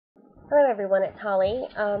Hello everyone, it's Holly.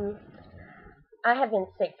 I have been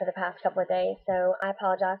sick for the past couple of days, so I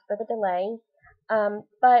apologize for the delay.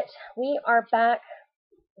 But we are back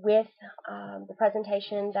with the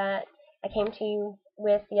presentation that I came to you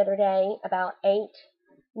with the other day about 8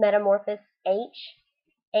 Metamorphosis H,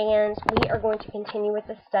 and we are going to continue with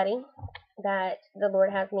the study that the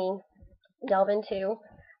Lord has me delve into.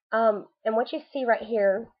 And what you see right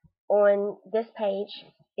here on this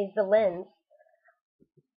page is the lens.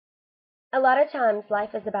 A lot of times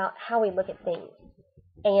life is about how we look at things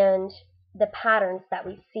and the patterns that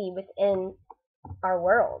we see within our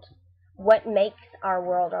world. What makes our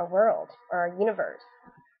world, or our universe.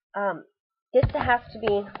 This has to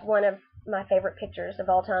be one of my favorite pictures of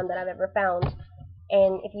all time that I've ever found.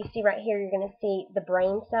 And if you see right here, you're going to see the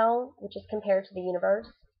brain cell, which is compared to the universe.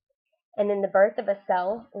 And then the birth of a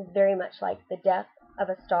cell is very much like the death of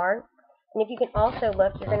a star. And if you can also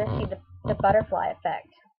look, you're going to see the butterfly effect.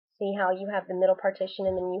 See how you have the middle partition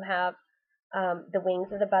and then you have the wings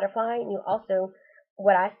of the butterfly. And you also,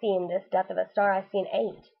 what I see in this death of a star, I see an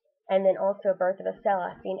 8. And then also a birth of a cell,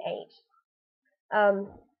 I see an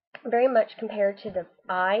 8. Very much compared to the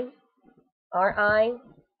eye, our eye,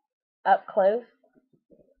 up close,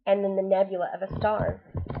 and then the nebula of a star.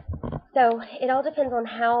 So it all depends on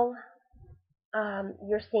how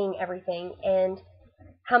you're seeing everything and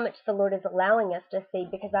how much the Lord is allowing us to see,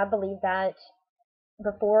 because I believe that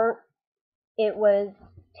before it was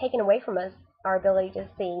taken away from us, our ability to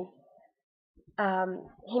see,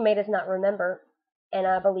 He made us not remember, and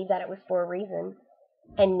I believe that it was for a reason.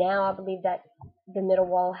 And now I believe that the middle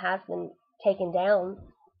wall has been taken down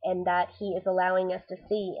and that He is allowing us to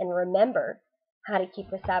see and remember how to keep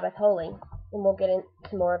the Sabbath holy. And we'll get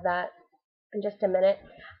into more of that in just a minute.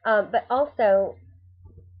 But also,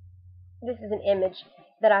 this is an image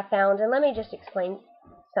that I found, and let me just explain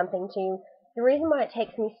something to you. The reason why it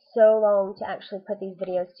takes me so long to actually put these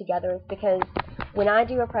videos together is because when I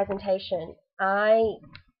do a presentation,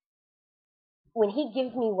 when He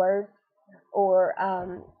gives me words or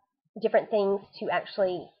different things to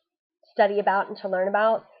actually study about and to learn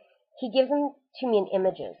about, He gives them to me in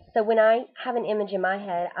images. So when I have an image in my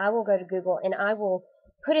head, I will go to Google and I will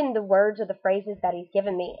put in the words or the phrases that He's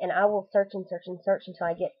given me, and I will search and search and search until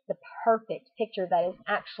I get the perfect picture that is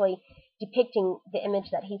actually depicting the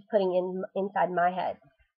image that He's putting inside my head.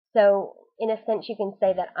 So in a sense, you can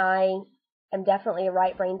say that I am definitely a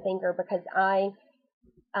right brain thinker, because I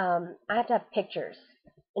have to have pictures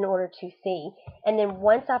in order to see. And then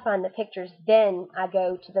once I find the pictures, then I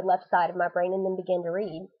go to the left side of my brain and then begin to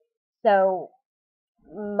read. So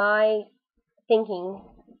my thinking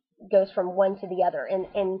goes from one to the other.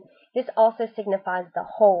 And this also signifies the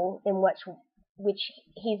whole in which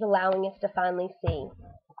He's allowing us to finally see.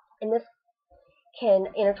 And this can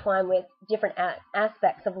intertwine with different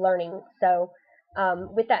aspects of learning. So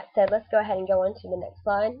with that said, let's go ahead and go on to the next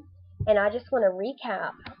slide. And I just want to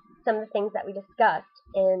recap some of the things that we discussed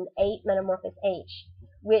in 8 Metamorphosis H,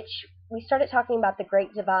 which we started talking about the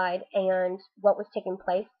Great Divide and what was taking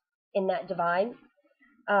place in that divide.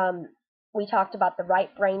 We talked about the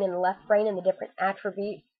right brain and the left brain and the different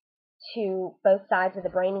attributes to both sides of the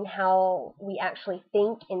brain, and how we actually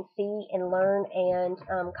think and see and learn and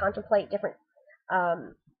contemplate different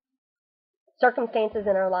circumstances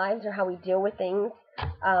in our lives, or how we deal with things,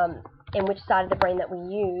 and which side of the brain that we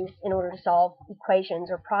use in order to solve equations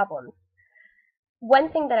or problems. One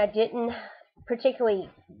thing that I didn't particularly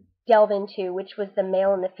delve into, which was the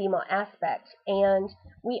male and the female aspect, and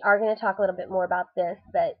we are going to talk a little bit more about this,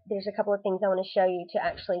 but there's a couple of things I want to show you to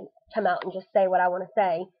actually come out and just say what I want to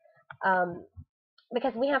say,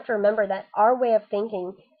 because we have to remember that our way of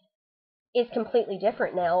thinking is completely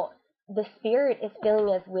different now. The Spirit is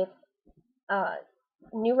filling us with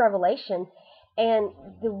new revelation, and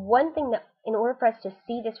the one thing that, in order for us to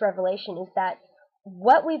see this revelation, is that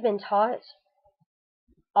what we've been taught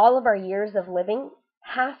all of our years of living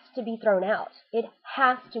has to be thrown out. It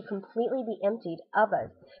has to completely be emptied of us,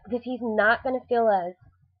 because He's not going to fill us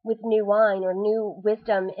with new wine or new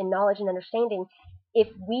wisdom and knowledge and understanding if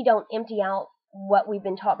we don't empty out what we've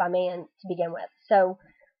been taught by man to begin with. So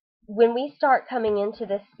when we start coming into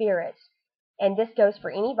this Spirit, and this goes for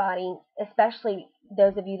anybody, especially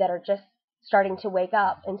those of you that are just starting to wake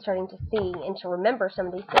up and starting to see and to remember some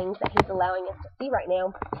of these things that He's allowing us to see right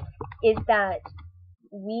now, is that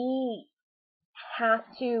we have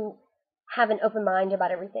to have an open mind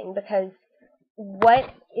about everything, because what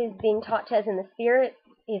is being taught to us in the Spirit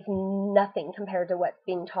is nothing compared to what's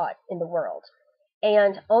being taught in the world.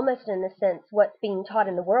 And almost in a sense, what's being taught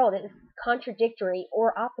in the world is contradictory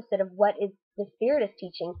or opposite of what is the Spirit is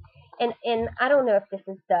teaching. And I don't know if this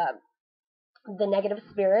is the the negative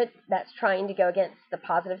spirit that's trying to go against the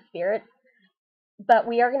positive spirit. But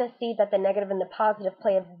we are going to see that the negative and the positive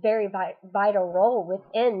play a very vital role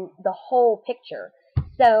within the whole picture.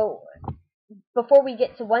 So before we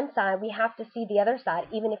get to one side, we have to see the other side,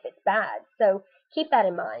 even if it's bad. So keep that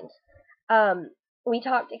in mind. We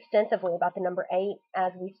talked extensively about the number 8,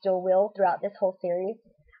 as we still will throughout this whole series.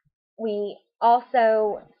 We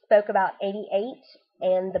also spoke about 88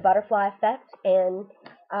 and the butterfly effect, and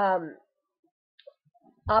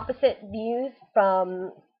opposite views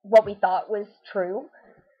from what we thought was true.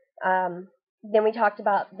 Then we talked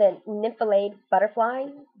about the nymphalid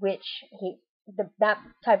butterfly, which that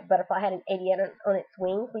type of butterfly had an 88 on its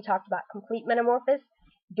wings. We talked about complete metamorphosis,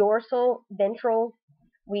 dorsal, ventral.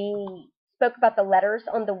 We spoke about the letters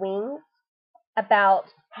on the wings,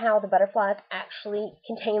 about how the butterflies actually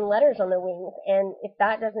contain letters on their wings. And if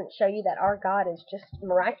that doesn't show you that our God is just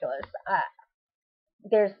miraculous,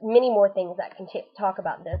 there's many more things that can talk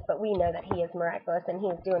about this, but we know that he is miraculous, and he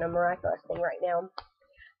is doing a miraculous thing right now.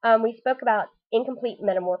 We spoke about incomplete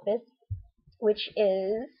metamorphosis, which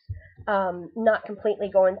is not completely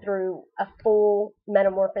going through a full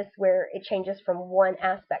metamorphosis where it changes from one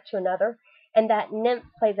aspect to another, and that nymph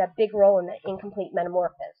plays a big role in the incomplete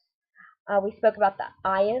metamorphosis. We spoke about the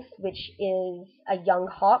Ias, which is a young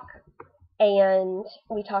hawk, and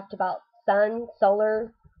we talked about sun,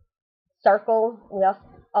 solar, circle. We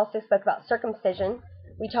also spoke about circumcision.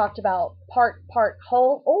 We talked about part,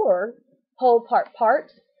 whole, or whole,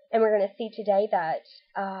 part, and we're going to see today that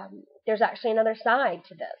there's actually another side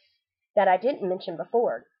to this that I didn't mention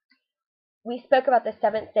before. We spoke about the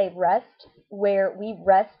 7th-day rest, where we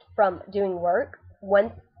rest from doing work.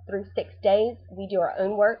 1 through 6 days, we do our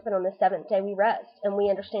own work, but on the 7th day, we rest, and we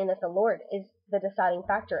understand that the Lord is the deciding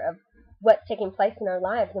factor of what's taking place in our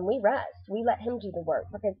lives, and we rest. We let him do the work,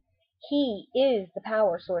 because he is the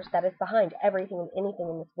power source that is behind everything and anything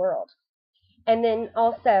in this world. And then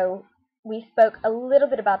also, we spoke a little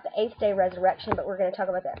bit about the 8th-day resurrection, but we're going to talk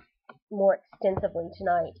about that more extensively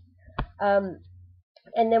tonight.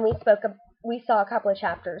 And then we saw a couple of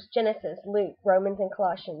chapters: Genesis, Luke, Romans, and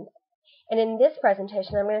Colossians. And in this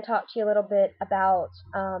presentation, I'm going to talk to you a little bit about,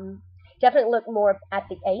 definitely look more at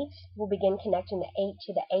the 8. We'll begin connecting the 8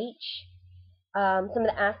 to the H. Some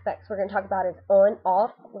of the aspects we're going to talk about is on,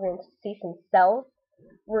 off. We're going to see some cells.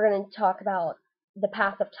 We're going to talk about the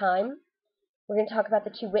path of time. We're going to talk about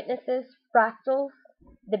the 2 witnesses, fractals,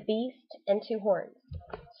 the beast, and 2 horns.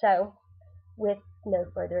 So, with no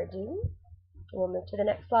further ado, we'll move to the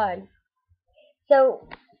next slide. So,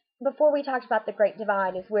 before we talked about the Great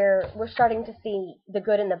Divide is where we're starting to see the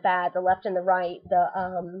good and the bad, the left and the right,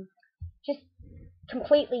 the just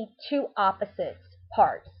completely 2 opposite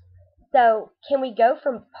parts. So can we go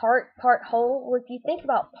from part, whole? Well, if you think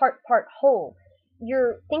about part, whole,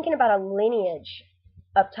 you're thinking about a lineage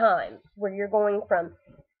of time where you're going from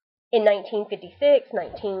in 1956,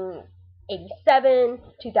 1987,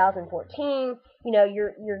 2014,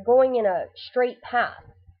 you're going in a straight path.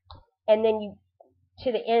 And then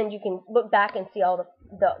to the end, you can look back and see all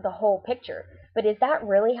the whole picture. But is that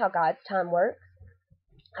really how God's time works?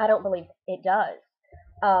 I don't believe it does.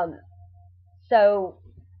 So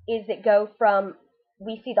is it go from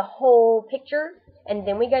we see the whole picture and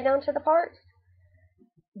then we go down to the parts?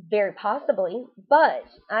 Very possibly, but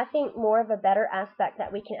I think more of a better aspect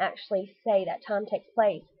that we can actually say that time takes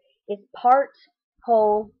place is part,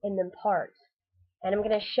 whole, and then part. And I'm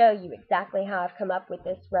going to show you exactly how I've come up with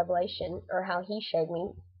this revelation, or how he showed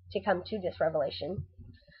me to come to this revelation.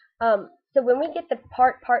 So when we get the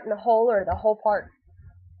part, and the whole, or the whole, part,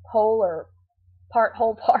 whole, or part,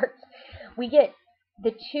 whole, parts, we get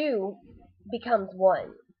the 2 becomes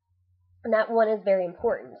 1. And that 1 is very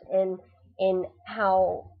important in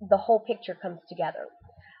how the whole picture comes together.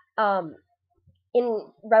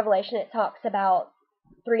 In Revelation, it talks about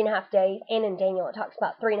 3.5 days, and in Daniel, it talks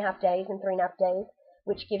about 3.5 days and 3.5 days,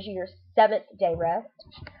 which gives you your 7th day rest.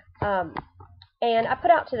 And I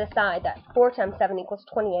put out to the side that 4 times 7 equals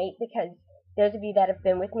 28, because those of you that have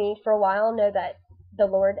been with me for a while know that the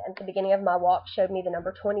Lord, at the beginning of my walk, showed me the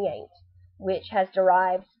number 28, which has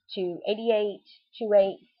derived to 88,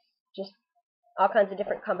 28, just all kinds of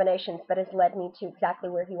different combinations, but has led me to exactly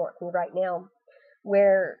where he wants me right now,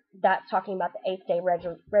 where that's talking about the 8th day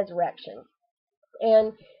resurrection.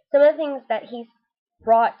 And some of the things that he's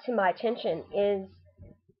brought to my attention is,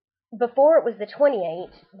 before it was the 28,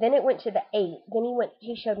 then it went to the 8, then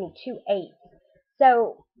he showed me 2 8s.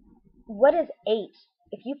 So what is 8?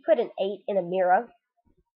 If you put an 8 in a mirror,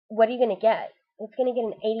 what are you going to get? It's going to get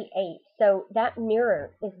an 88. So that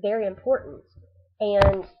mirror is very important.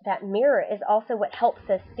 And that mirror is also what helps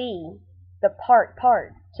us see the part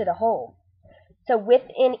to the whole. So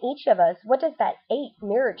within each of us, what does that 8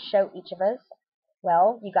 mirror show each of us?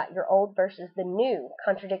 Well, you got your old versus the new,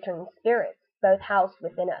 contradicting spirits, both housed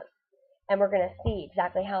within us. And we're going to see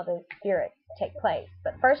exactly how those spirits take place.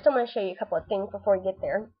 But first, I'm going to show you a couple of things before we get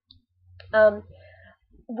there.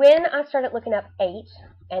 When I started looking up 8,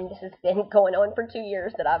 and this has been going on for 2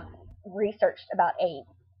 years that I've researched about 8,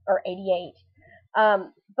 or 88.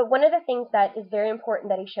 But one of the things that is very important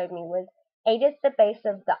that he showed me was 8 is the base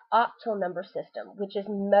of the octal number system, which is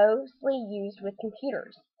mostly used with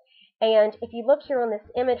computers. And if you look here on this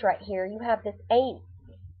image right here, you have this 8.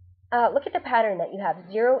 Look at the pattern that you have.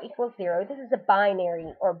 0 equals 0. This is a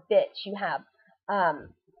binary or bits you have.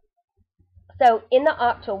 So in the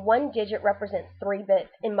octal, 1 digit represents 3 bits.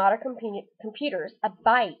 In modern computers, a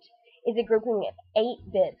byte is a grouping of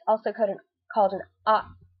 8 bits, also called an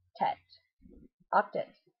octet.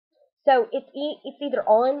 So it's either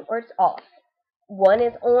on or it's off. 1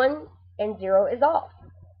 is on and 0 is off.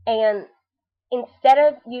 And instead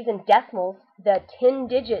of using decimals, the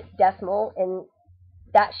 10-digit decimal, and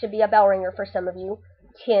that should be a bell ringer for some of you,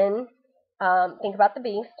 10, think about the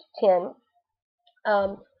beast, 10.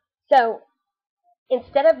 So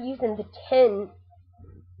instead of using the 10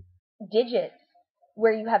 digits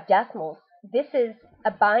where you have decimals, this is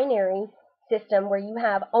a binary system where you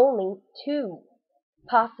have only 2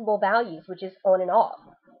 possible values, which is on and off.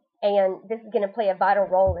 And this is going to play a vital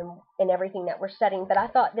role in everything that we're studying. But I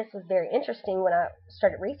thought this was very interesting when I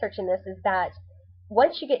started researching this, is that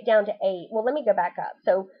once you get down to 8, well, let me go back up.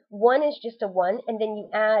 So 1 is just a 1, and then you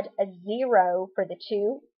add a 0 for the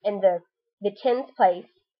 2, and the 10's place,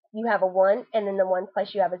 you have a 1, and then the 1's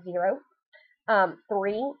place, you have a 0.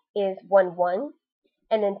 3 is 1, 1,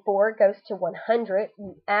 and then 4 goes to 100.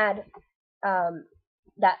 You add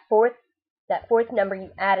that fourth number,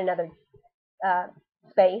 you add another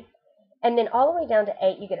space, and then all the way down to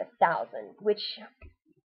 8, you get 1,000, which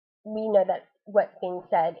we know that what's being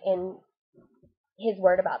said in his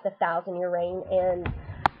word about the 1,000-year reign, and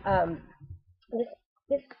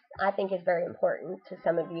this I think is very important to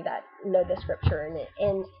some of you that know the scripture.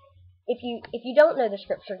 And if you don't know the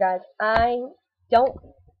scripture, guys, I don't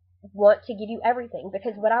want to give you everything,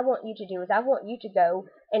 because what I want you to do is I want you to go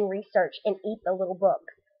and research and eat the little book,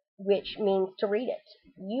 which means to read it.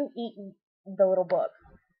 You eat the little book,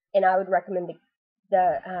 and I would recommend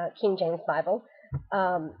the King James Bible.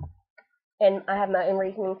 And I have my own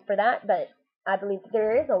reasonings for that, but I believe that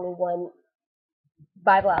there is only one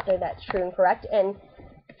Bible out there that's true and correct. And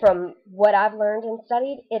from what I've learned and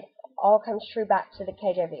studied, it all comes true back to the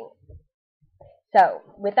KJV. So,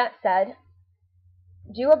 with that said,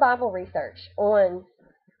 do a Bible research on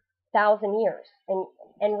 1,000 years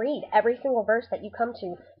and read every single verse that you come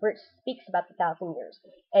to where it speaks about the 1,000 years.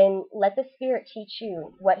 And let the Spirit teach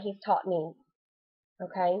you what He's taught me.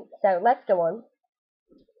 Okay, so let's go on.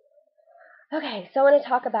 Okay, so I want to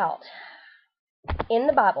talk about, in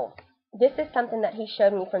the Bible, this is something that He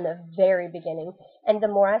showed me from the very beginning. And the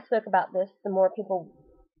more I spoke about this, the more people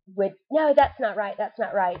would, no, that's not right, that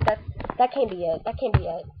can't be it, that can't be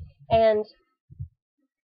it. And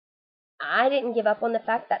I didn't give up on the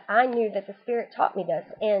fact that I knew that the Spirit taught me this,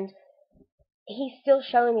 and He's still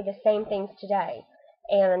showing me the same things today.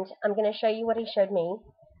 And I'm going to show you what He showed me.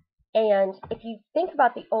 And if you think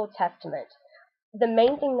about the Old Testament, the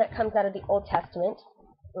main thing that comes out of the Old Testament,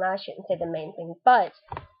 well, I shouldn't say the main thing, but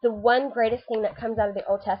the one greatest thing that comes out of the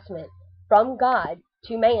Old Testament from God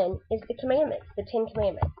to man is the commandments, the 10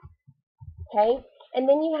 commandments. Okay? And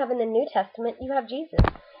then you have in the New Testament, you have Jesus.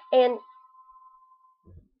 And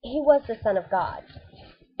He was the Son of God.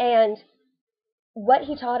 And what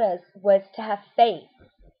He taught us was to have faith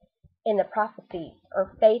in the prophecies,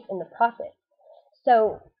 or faith in the prophets.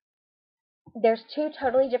 So there's 2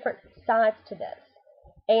 totally different sides to this.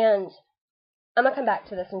 And I'm going to come back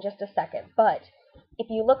to this in just a second. But if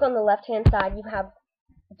you look on the left-hand side, you have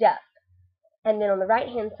death. And then on the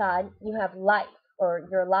right-hand side, you have life, or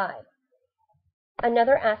you're alive.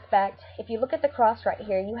 Another aspect, if you look at the cross right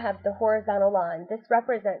here, you have the horizontal line. This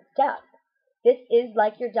represents death. This is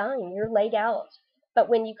like you're dying. You're laid out. But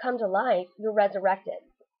when you come to life, you're resurrected.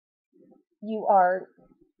 You are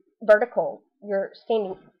vertical. You're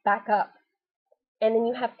standing back up. And then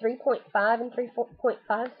you have 3.5 and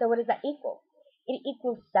 3.5. So what does that equal? It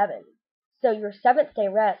equals 7. So your 7th day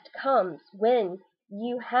rest comes when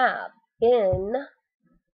you have been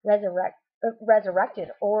resurrected,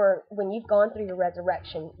 or when you've gone through your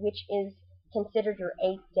resurrection, which is considered your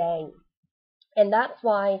 8th day. And that's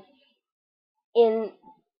why in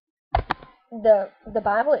the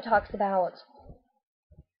Bible it talks about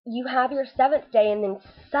you have your 7th day, and then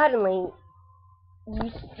suddenly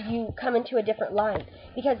you come into a different light.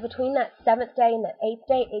 Because between that 7th day and that 8th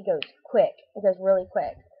day, it goes quick. It goes really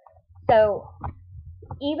quick. So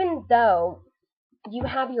even though you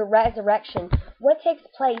have your resurrection, what takes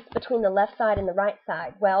place between the left side and the right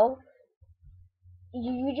side? Well,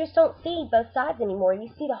 you just don't see both sides anymore. You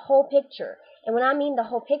see the whole picture. And when I mean the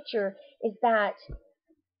whole picture is that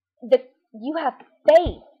you have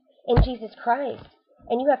faith in Jesus Christ,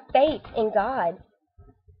 and you have faith in God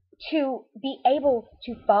to be able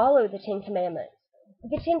to follow the 10 Commandments.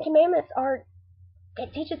 The 10 Commandments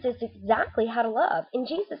it teaches us exactly how to love. And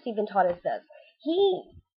Jesus even taught us this. He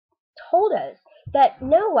told us that,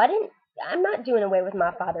 no, I'm not doing away with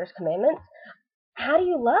my Father's commandments. How do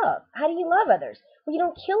you love? How do you love others? Well, you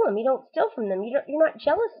don't kill them. You don't steal from them. You're not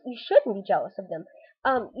jealous. You shouldn't be jealous of them.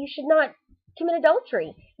 You should not commit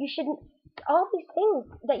adultery. You shouldn't. All these things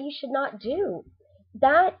that you should not do.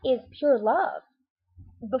 That is pure love.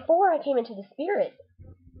 Before I came into the Spirit,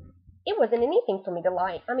 it wasn't anything for me to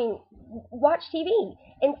lie. I mean, watch TV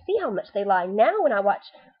and see how much they lie. Now when I watch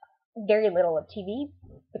very little of TV,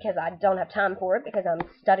 because I don't have time for it, because I'm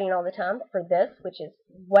studying all the time for this, which is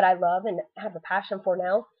what I love and have a passion for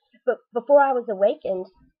now. But before I was awakened,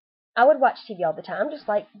 I would watch TV all the time, just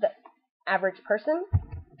like the average person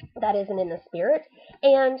that isn't in the Spirit.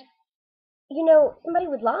 And, somebody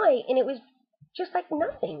would lie, and it was just like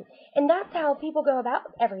nothing. And that's how people go about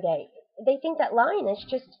every day. They think that lying is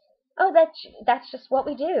just, oh, that's just what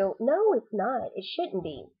we do. No, it's not. It shouldn't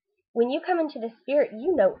be. When you come into the Spirit,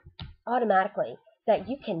 you know automatically that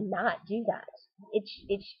you cannot do that.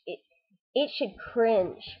 It should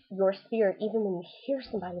cringe your spirit even when you hear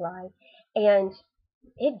somebody lie, and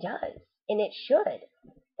it does, and it should.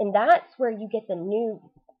 And that's where you get the new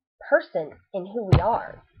person in who we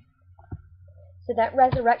are. So that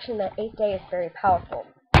resurrection, that 8th day, is very powerful.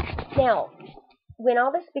 Now, when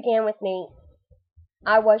all this began with me,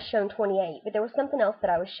 I was shown 28, but there was something else that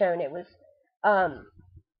I was shown. It was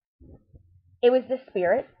the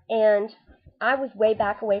Spirit, and I was way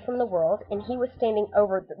back away from the world, and he was standing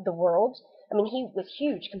over the world. I mean, he was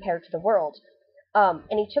huge compared to the world. And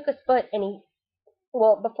he took his foot,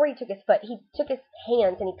 before he took his foot, he took his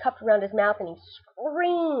hands, and he cupped around his mouth, and he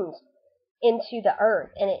screamed into the earth,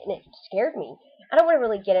 and it scared me. I don't want to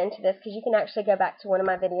really get into this, because you can actually go back to one of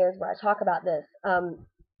my videos where I talk about this.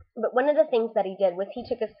 But one of the things that he did was he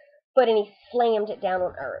took his foot and he slammed it down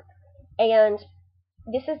on earth. And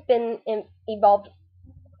this has been evolved,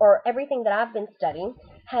 or everything that I've been studying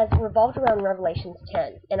has revolved around Revelations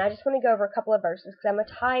 10. And I just want to go over a couple of verses, because I'm going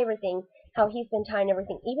to tie everything, how he's been tying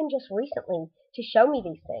everything, even just recently, to show me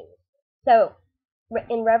these things. So,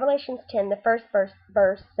 in Revelations 10, the first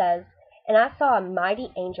verse says, "And I saw a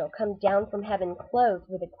mighty angel come down from heaven clothed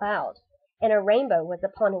with a cloud, and a rainbow was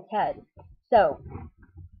upon his head." So,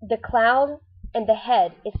 the cloud and the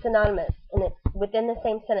head is synonymous, and it's within the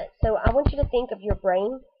same sentence. So I want you to think of your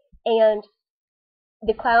brain and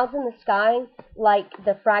the clouds in the sky like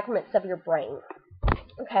the fragments of your brain.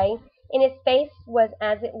 Okay? And his face was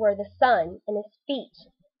as it were the sun, and his feet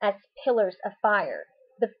as pillars of fire.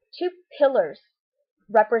 The 2 pillars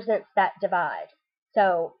represents that divide.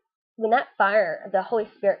 So when that fire of the Holy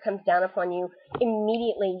Spirit comes down upon you,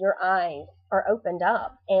 immediately your eyes are opened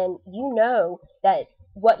up, and you know that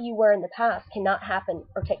what you were in the past cannot happen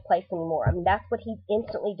or take place anymore. I mean, that's what he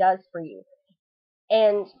instantly does for you.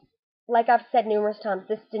 And like I've said numerous times,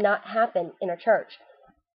 this did not happen in a church.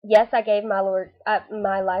 Yes, I gave my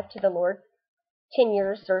life to the Lord 10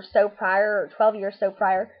 years or so prior, or 12 years so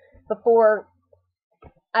prior, before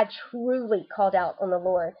I truly called out on the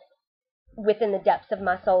Lord within the depths of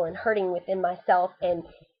my soul and hurting within myself, and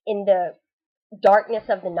in the darkness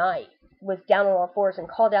of the night was down on all fours and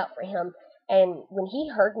called out for him. And when he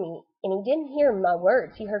heard me, and he didn't hear my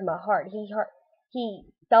words, he heard my heart. He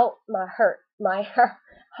felt my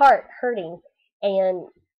heart hurting. And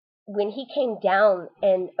when he came down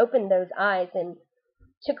and opened those eyes and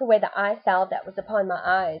took away the eye salve that was upon my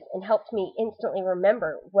eyes and helped me instantly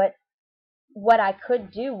remember what I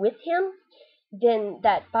could do with him, then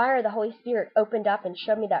that fire of the Holy Spirit opened up and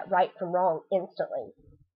showed me that right from wrong instantly.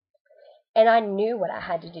 And I knew what I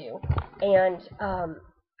had to do. And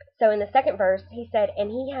so in the second verse, he said,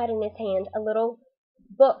 "And he had in his hand a little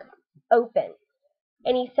book open.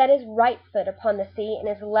 And he set his right foot upon the sea and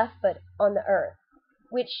his left foot on the earth,"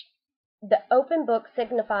 which the open book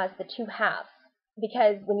signifies the 2 halves.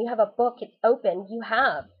 Because when you have a book, it's open, you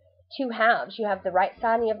have 2 halves. You have the right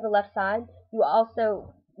side and you have the left side. You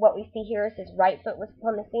also, what we see here is his right foot was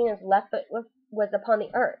upon the sea and his left foot was upon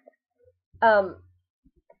the earth.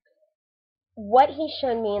 What he's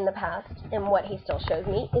shown me in the past, and what he still shows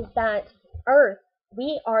me, is that earth,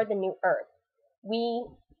 we are the new earth. we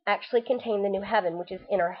actually contain the new heaven, which is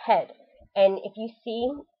in our head. And if you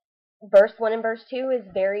see, verse 1 and verse 2 is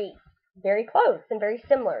very, very close and very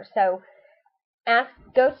similar. So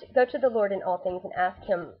go to the Lord in all things and ask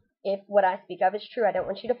him if what I speak of is true. I don't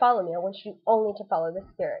want you to follow me. I want you only to follow the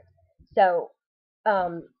Spirit. So,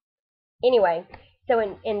 anyway,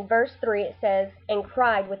 so in verse 3 it says, and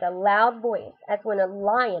cried with a loud voice, as when a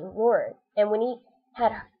lion roareth. And when he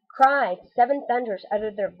had cried, 7 thunders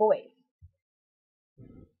uttered their voice.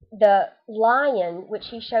 The lion, which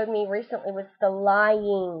he showed me recently, was the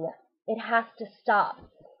lying. It has to stop.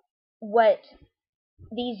 What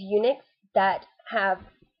these eunuchs that have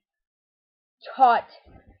taught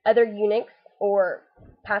other eunuchs or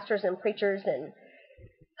pastors and preachers, and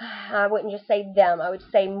I wouldn't just say them, I would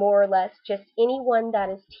say more or less just anyone that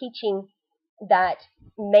is teaching that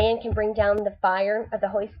man can bring down the fire of the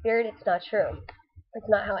Holy Spirit, it's not true. It's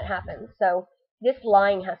not how it happens. So this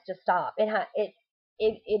lying has to stop. It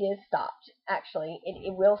is stopped, actually.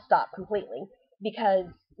 It will stop completely, because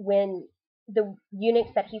when the eunuchs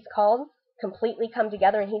that he's called completely come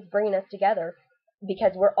together, and he's bringing us together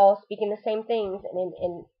because we're all speaking the same things,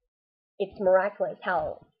 and it's miraculous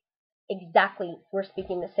how exactly we're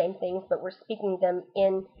speaking the same things, but we're speaking them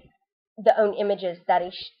in the own images that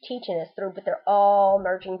he's teaching us through, but they're all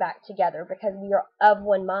merging back together because we are of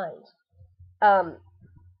one mind.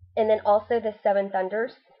 And then also the 7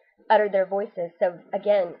 thunders uttered their voices. So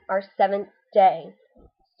again, our seventh day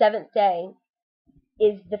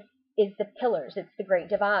is the pillars. It's the great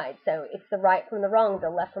divide. So it's the right from the wrong, the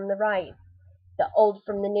left from the right, the old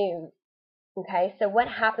from the new. Okay, so what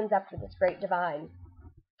happens after this great divide?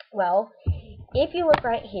 Well, if you look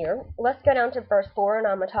right here, let's go down to verse 4, and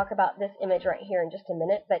I'm going to talk about this image right here in just a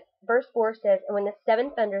minute. But verse 4 says, and when the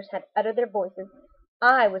 7 thunders had uttered their voices,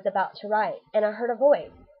 I was about to write, and I heard a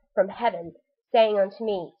voice from heaven saying unto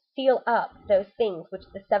me, seal up those things which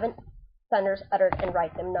the 7 thunders uttered, and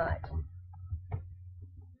write them not.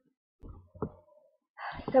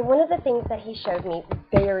 So one of the things that he showed me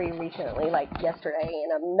very recently, like yesterday,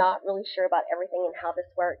 and I'm not really sure about everything and how this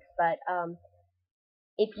works, but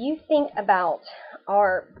if you think about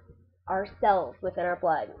our cells within our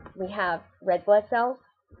blood, we have red blood cells,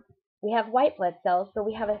 we have white blood cells, but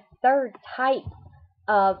we have a third type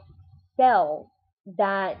of cell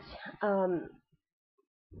that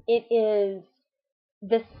it is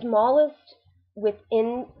the smallest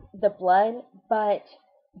within the blood, but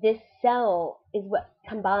this cell is what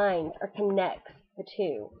combines or connects the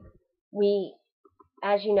two.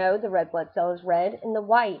 As you know, the red blood cell is red and the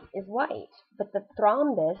white is white, but the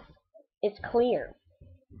thrombus is clear.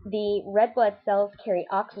 The red blood cells carry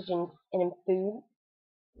oxygen and food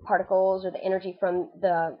particles, or the energy from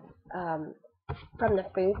the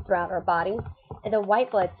food throughout our body, and the white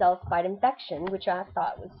blood cells fight infection, which I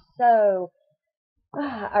thought was so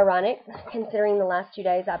ironic, considering the last 2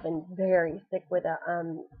 days I've been very sick with a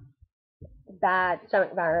bad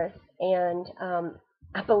stomach virus, and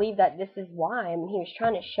I believe that this is why. I mean, he was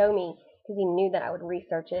trying to show me because he knew that I would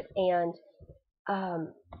research it, and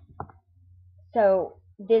so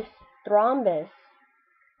this thrombus,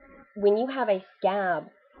 when you have a scab,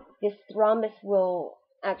 this thrombus will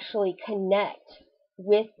actually connect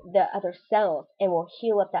with the other cells and will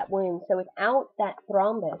heal up that wound. So without that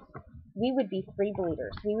thrombus, we would be free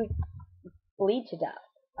bleeders. We would bleed to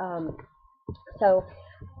death. So,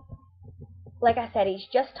 like I said, he's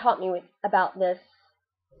just taught me about this.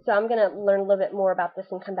 So I'm going to learn a little bit more about this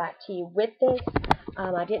and come back to you with this.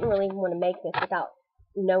 I didn't really want to make this without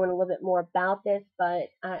knowing a little bit more about this, but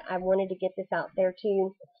I wanted to get this out there to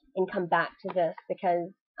you and come back to this because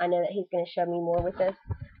I know that he's going to show me more with this.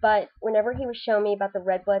 But whenever he was showing me about the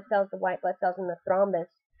red blood cells, the white blood cells, and the thrombus,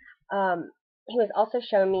 he was also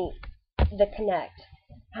showing me the connect,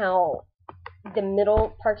 how the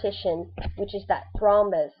middle partition, which is that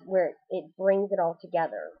thrombus, where it brings it all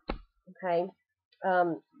together. Okay?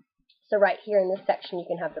 So right here in this section, you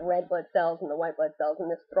can have the red blood cells and the white blood cells, and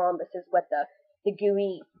this thrombus is what the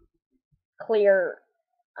gooey, clear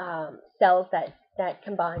cells that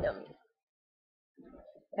combine them.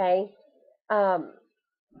 Okay?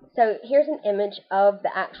 So here's an image of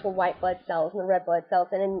the actual white blood cells and the red blood cells,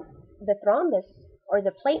 and in the thrombus, or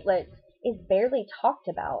the platelets, is barely talked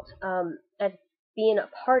about as being a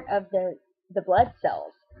part of the blood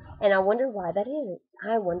cells. And I wonder why that is.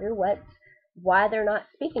 I wonder why they're not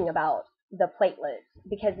speaking about the platelets,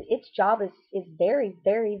 because its job is very,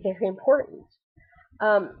 very, very important.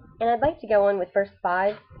 And I'd like to go on with verse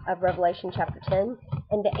 5 of Revelation chapter 10.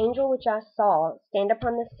 And the angel which I saw stand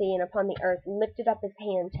upon the sea and upon the earth lifted up his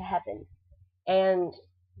hand to heaven. And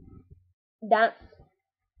that's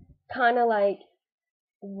kind of like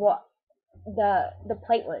what the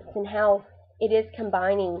platelets and how it is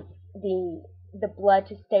combining the blood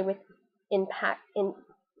to stay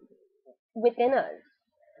within us.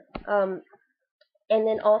 Um, and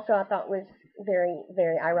then also I thought was very,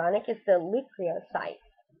 very ironic is the leukocyte,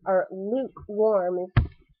 or lukewarm is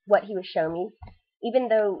what he was showing me. Even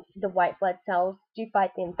though the white blood cells do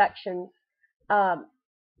fight the infections, um,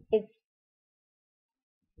 it's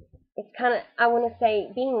kind of, I want to say,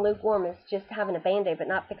 being lukewarm is just having a band-aid but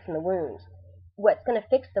not fixing the wound. What's going to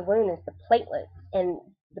fix the wound is the platelets, and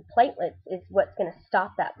the platelets is what's going to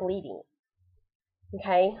stop that bleeding.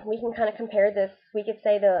 Okay, we can kind of compare this. We could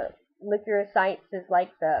say the leukocytes is like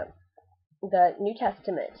the New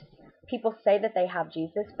Testament. People say that they have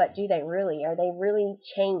Jesus, but do they really? Are they really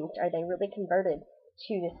changed? Are they really converted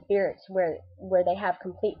to the spirits where they have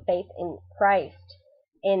complete faith in Christ,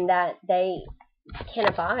 in that they can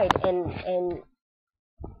abide and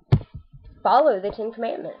follow the Ten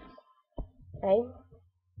Commandments? Okay.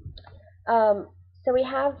 So we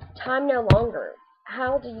have time no longer.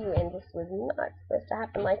 How do you, and this was not supposed to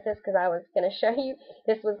happen like this because I was going to show you,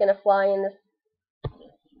 this was going to fly in this.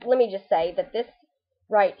 Let me just say that this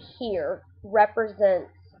right here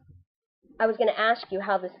represents, I was going to ask you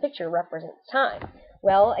how this picture represents time.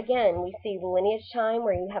 Well, again, we see lineage time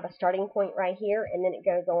where you have a starting point right here and then it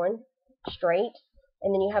goes on straight.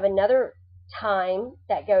 And then you have another time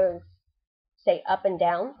that goes, say, up and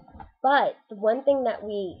down. But the one thing that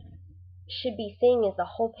we should be seeing is the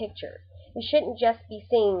whole picture. We shouldn't just be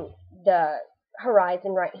seeing the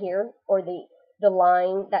horizon right here, or the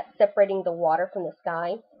line that's separating the water from the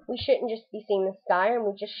sky. We shouldn't just be seeing the sky, and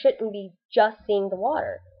we just shouldn't be just seeing the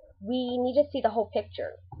water. We need to see the whole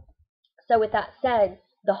picture. So with that said,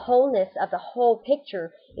 the wholeness of the whole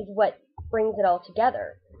picture is what brings it all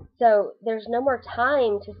together. So there's no more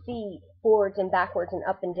time to see forwards and backwards and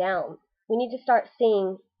up and down. We need to start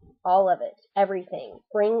seeing all of it, everything.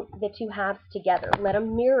 Bring the two halves together. Let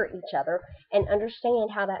them mirror each other and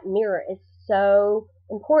understand how that mirror is so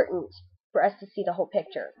important for us to see the whole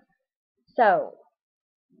picture. So,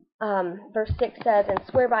 verse 6 says, "And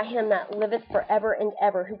swear by him that liveth forever and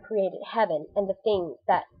ever, who created heaven, and the things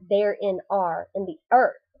that therein are, and the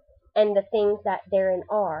earth, and the things that therein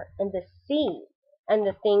are, and the sea, and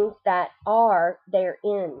the things that are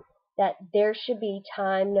therein, that there should be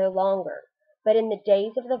time no longer. But in the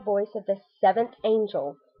days of the voice of the seventh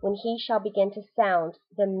angel, when he shall begin to sound,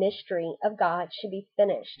 the mystery of God should be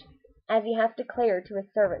finished, as he hath declared to his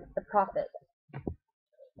servants the prophets."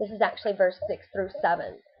 This is actually verse 6 through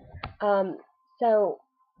 7. So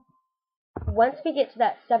once we get to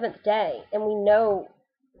that seventh day and we know,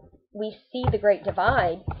 we see the great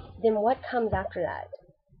divide, then what comes after that?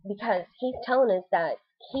 Because he's telling us that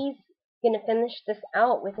he's going to finish this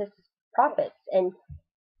out with his prophets. And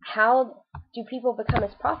how do people become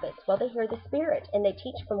his prophets? Well, they hear the Spirit and they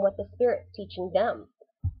teach from what the Spirit's teaching them.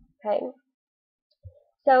 Okay?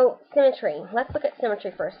 So symmetry. Let's look at symmetry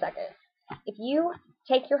for a second. If you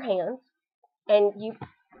take your hands and you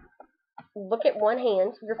look at one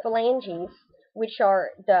hand, your phalanges, which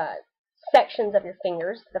are the sections of your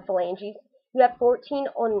fingers, the phalanges, you have 14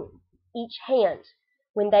 on each hand.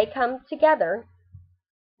 When they come together,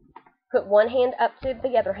 put one hand up to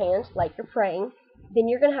the other hand, like you're praying, then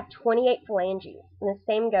you're going to have 28 phalanges. And the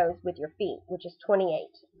same goes with your feet, which is 28.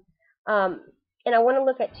 And I want to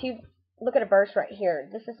look at a verse right here.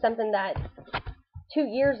 This is something that 2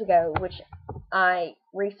 years ago, which I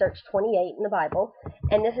researched 28 in the Bible,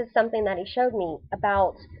 and this is something that he showed me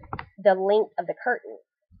about the length of the curtain.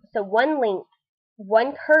 So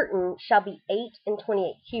one curtain shall be 8 and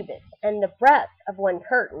 28 cubits, and the breadth of one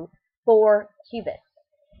curtain 4 cubits.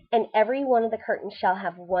 And every one of the curtains shall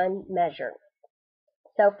have one measure.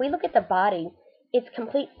 So if we look at the body, it's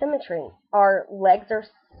complete symmetry. Our legs are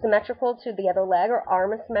symmetrical to the other leg, our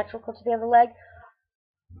arm is symmetrical to the other leg.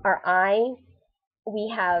 Our eye, we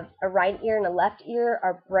have a right ear and a left ear,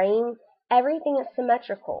 our brain, everything is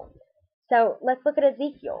symmetrical. So let's look at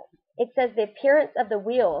Ezekiel. It says, "The appearance of the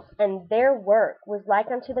wheels and their work was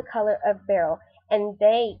like unto the color of beryl, and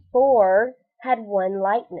they 4 had one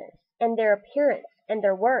likeness, and their appearance and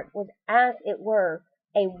their work was as it were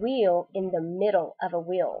a wheel in the middle of a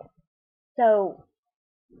wheel." So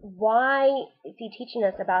why is he teaching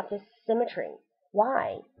us about this symmetry?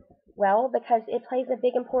 Why? Well, because it plays a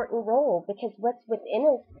big important role, because what's within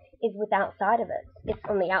us is what's outside of us. It's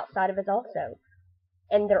on the outside of us also.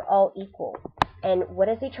 And they're all equal. And what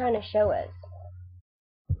is he trying to show us?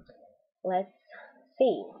 Let's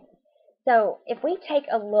see. So if we take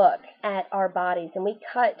a look at our bodies and we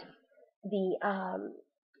cut we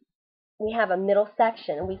have a middle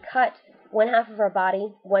section, and we cut one half of our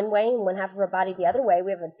body one way and one half of our body the other way.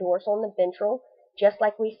 We have a dorsal and a ventral, just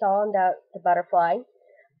like we saw in the butterfly.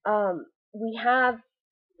 We have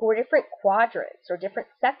 4 different quadrants or different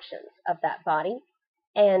sections of that body.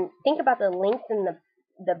 And think about the length and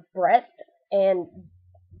the breadth and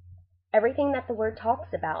everything that the Word talks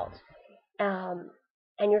about.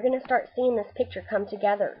 And you're going to start seeing this picture come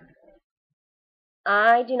together.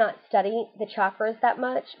 I do not study the chakras that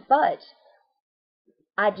much, but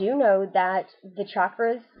I do know that the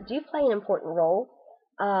chakras do play an important role.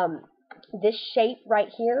 This shape right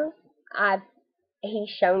here, he's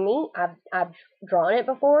shown me, I've drawn it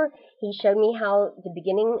before. He showed me how the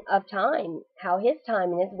beginning of time, how his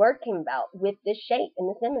time and his word came about with this shape and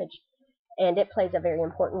this image. And it plays a very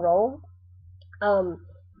important role.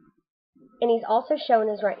 And he's also shown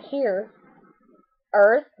us right here,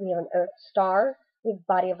 Earth, we have an Earth star, we have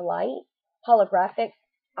body of light, holographic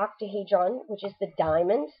octahedron, which is the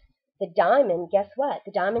diamond. The diamond, guess what?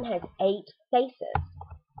 The diamond has 8 faces.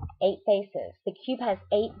 8 faces. The cube has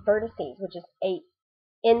 8 vertices, which is 8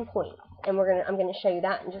 endpoints. And I'm gonna show you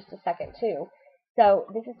that in just a second too. So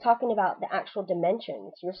this is talking about the actual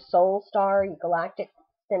dimensions, your soul star, your galactic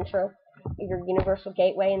center, your universal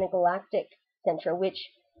gateway, and the galactic center, which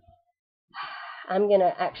I'm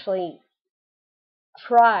gonna actually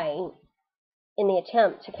try in the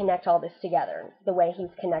attempt to connect all this together the way he's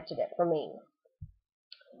connected it for me.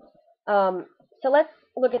 So let's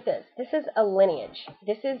look at this. This is a lineage.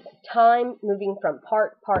 This is time moving from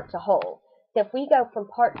part to whole. So if we go from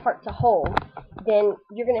part to whole, then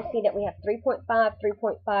you're going to see that we have 3.5,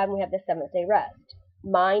 3.5, and we have the 7th-day rest.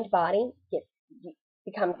 Mind, body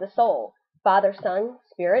becomes the soul. Father, Son,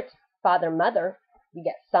 Spirit. Father, Mother, you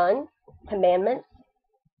get Son. Commandments,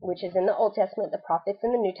 which is in the Old Testament, the prophets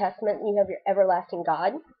in the New Testament. You have your everlasting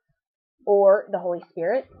God, or the Holy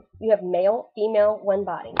Spirit. You have male, female, one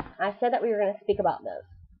body. I said that we were going to speak about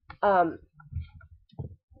those.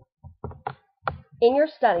 In your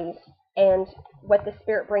studies and what the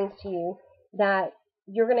Spirit brings to you, that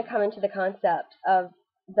you're going to come into the concept of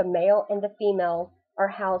the male and the female are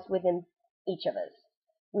housed within each of us.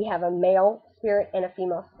 We have a male spirit and a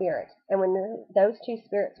female spirit. And when those 2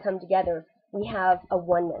 spirits come together, we have a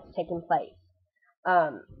oneness taking place.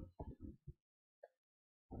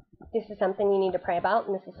 This is something you need to pray about,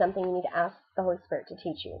 and this is something you need to ask the Holy Spirit to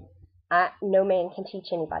teach you. No man can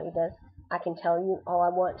teach anybody this. I can tell you all I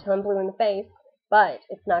want till I'm blue in the face, but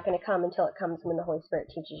it's not going to come until it comes when the Holy Spirit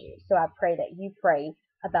teaches you. So I pray that you pray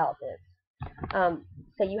about this.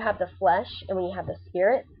 So you have the flesh, and when you have the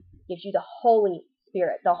Spirit, it gives you the Holy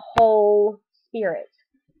Spirit, the whole Spirit.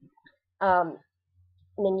 And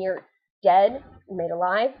then you're dead, made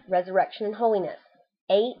alive, resurrection and holiness.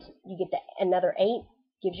 8, you get another 8,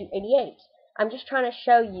 gives you 88. I'm just trying to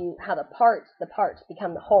show you how the parts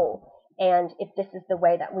become the whole, and if this is the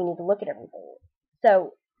way that we need to look at everything.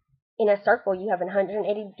 So in a circle, you have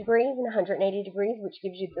 180 degrees and 180 degrees, which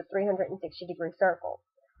gives you the 360-degree circle.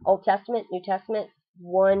 Old Testament, New Testament,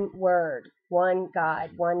 one word, one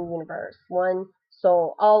God, one universe, one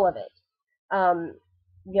soul, all of it.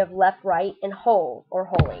 You have left, right, and whole, or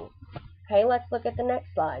holy. Okay, let's look at the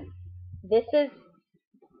next slide. This is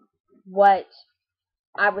what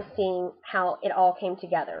I was seeing, how it all came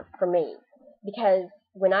together for me. Because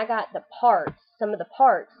when I got the parts, some of the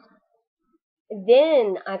parts,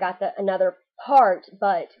 then I got another part,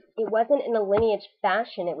 but it wasn't in a lineage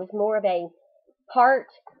fashion. It was more of a part.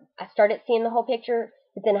 I started seeing the whole picture,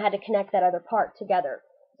 but then I had to connect that other part together.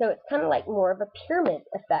 So it's kind of like more of a pyramid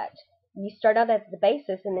effect. You start out at the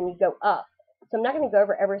basis, and then you go up. So I'm not going to go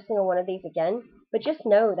over every single one of these again, but just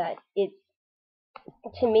know that it's,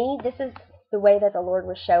 to me, this is the way that the Lord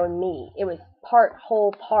was showing me. It was part,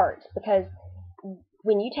 whole, part, because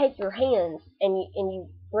when you take your hands and you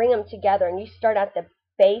bring them together, and you start at the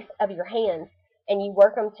base of your hands, and you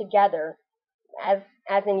work them together, as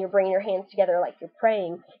in you're bringing your hands together like you're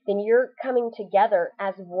praying, then you're coming together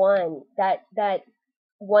as one. That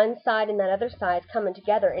one side and that other side coming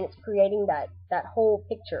together, and it's creating that whole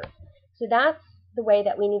picture. So that's the way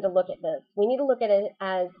that we need to look at this. We need to look at it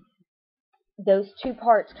as those 2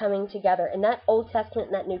 parts coming together, and that Old Testament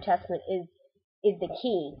and that New Testament is the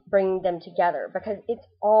key, bringing them together, because it's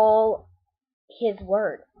all His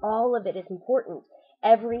Word. All of it is important.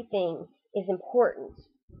 Everything is important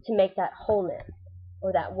to make that wholeness,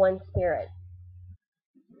 or that one spirit.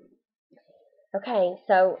 Okay,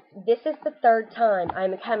 so this is the 3rd time I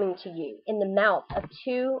am coming to you. In the mouth of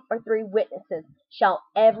 2 or 3 witnesses shall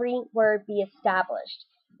every word be established,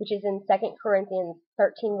 which is in 2 Corinthians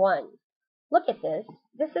 13:1. Look at this.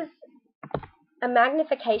 This is a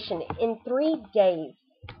magnification. In 3 days,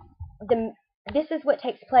 This is what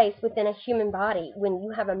takes place within a human body when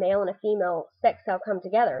you have a male and a female sex cell come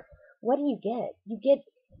together. What do you get? You get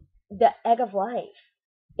the egg of life.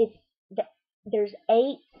 It's the, there's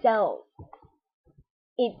 8 cells.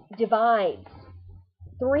 It divides.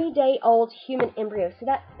 3-day-old human embryo. So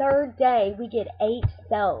that 3rd day, we get 8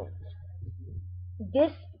 cells.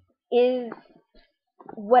 This is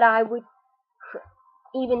what I would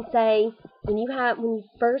even say when you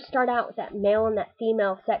first start out with that male and that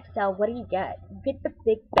female sex cell. What do you get? You get the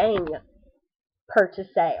Big Bang, per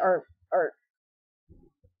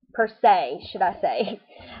se, should I say?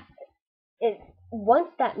 Once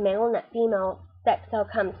that male and that female sex cell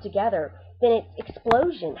comes together, then its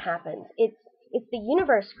explosion happens. It's the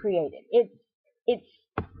universe created. It's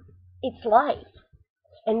life,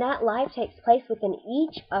 and that life takes place within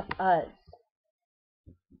each of us.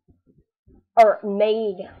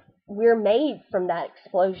 We're made from that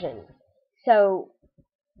explosion. So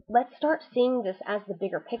let's start seeing this as the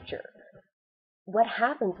bigger picture. What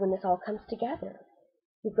happens when this all comes together?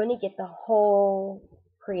 You're going to get the whole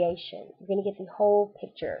creation. You're going to get the whole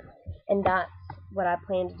picture. And that's what I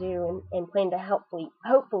plan to do, and plan to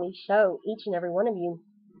hopefully show each and every one of you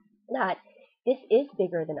that this is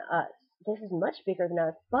bigger than us. This is much bigger than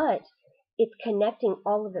us, but it's connecting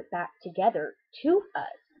all of it back together to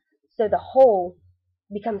us. So the whole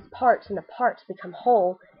becomes parts, and the parts become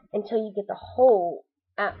whole, until you get the whole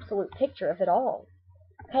absolute picture of it all.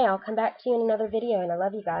 Okay, I'll come back to you in another video, and I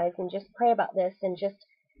love you guys, and just pray about this, and just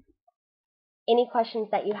any questions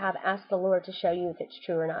that you have, ask the Lord to show you if it's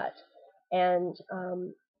true or not. And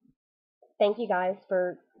thank you guys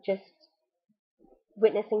for just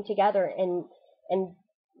witnessing together and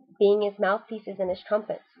being His mouthpieces and His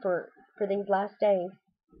trumpets for these last days.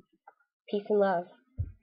 Peace and love.